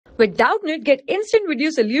With Doubtnut, get instant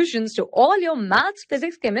video solutions to all your maths,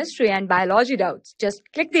 physics, chemistry, and biology doubts. Just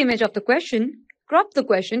click the image of the question, crop the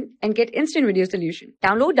question, and get instant video solution.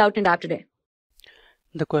 Download Doubtnut app today.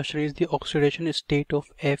 The question is the oxidation state of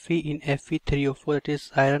Fe in Fe3O4, that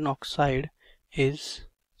is iron oxide, is,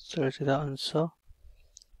 so let's see the answer.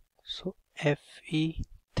 So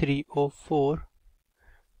Fe3O4,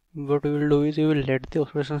 what we will do is we will let the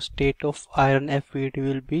oxidation state of iron Fe, it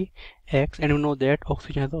will be X, and we know that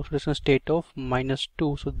oxygen has the oxidation state of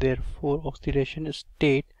 -2, so therefore oxidation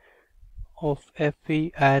state of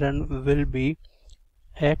Fe iron will be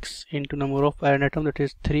X into number of iron atom, that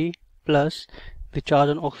is 3, plus the charge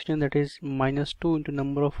on oxygen, that is -2, into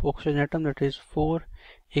number of oxygen atom, that is 4,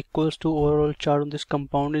 equals to overall charge on this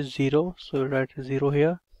compound is 0, so we'll write 0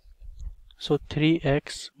 here. So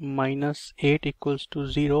 3x minus 8 equals to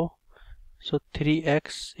 0, so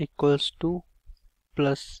 3x equals to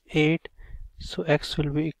plus 8, so x will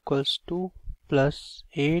be equals to plus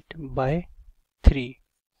 8 by 3.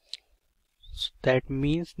 So that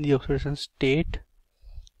means the oxidation state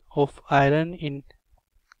of iron in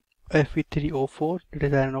Fe3O4, that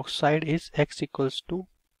is iron oxide, is x equals to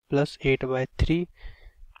plus 8 by 3.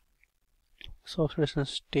 So oxidation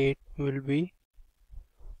state will be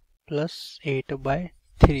plus 8 by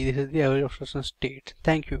 3. This is the average oxidation state.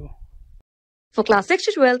 Thank you. For class 6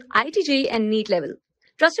 to 12, IIT JEE and NEET level.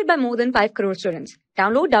 Trusted by more than 5 crore students.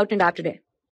 Download Doubtnut app today.